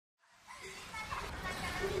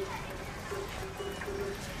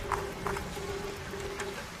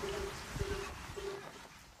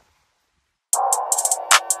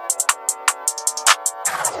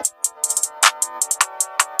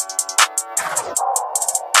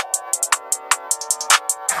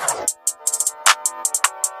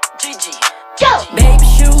GRGY. Baby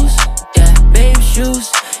shoes, yeah, baby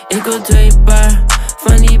shoes. Ik wil 2 paar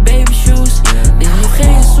van die baby shoes. Dit heeft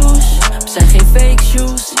geen swoosh, het zijn geen fake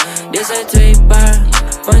shoes. Dit zijn 2 paar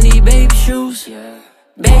van die baby shoes.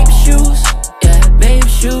 Baby shoes, yeah, baby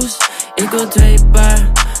shoes. Ik wil 2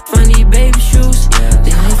 paar van die baby shoes.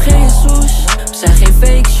 Dit heeft geen swoosh, het zijn geen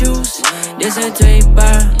fake shoes. Dit zijn 2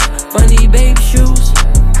 paar van die baby shoes.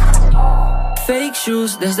 Fake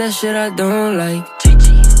shoes, that's that shit I don't like.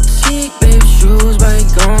 Ziek baby shoes, maar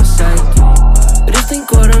ik on site. Richting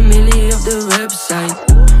 $250,000 op de website.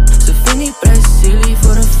 Ze vindt die prijs silly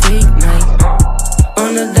voor een fake night.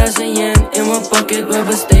 100.000 yen in mijn pocket, we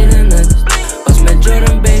besteden het. Was met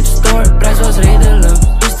Jordan babe store, prijs was redelijk.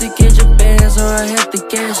 Eerste keer Japan, so I had to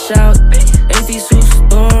cash out. Heeft die soes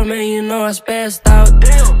store, man, you know I spaced out.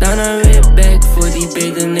 Daarna weer back voor die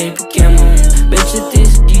beter neep camel. Bitch, het is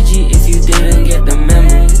GG if you didn't get the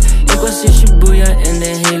memo. Ik was in Shibuya en de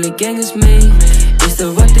hele gang is mee.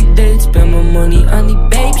 Wist wat ik deed, spend mijn money aan die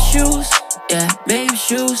baby shoes. Yeah, baby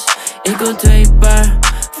shoes. Ik wil 2 paar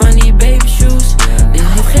van die baby shoes. Dit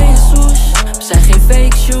heeft geen swoosh, het zijn geen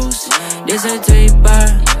fake shoes. Dit zijn 2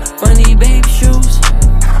 paar van die baby shoes.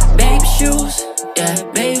 Baby shoes, yeah,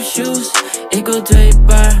 baby shoes. Ik wil 2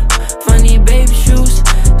 paar van die baby shoes.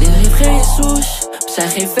 Dit heeft geen swoosh, het zijn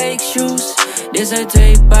geen fake shoes. Dit zijn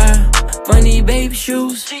 2 paar van die baby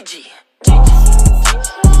shoes. GG.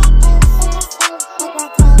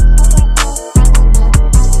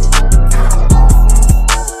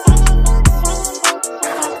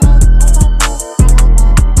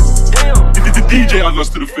 DJ on us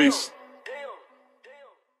to the face.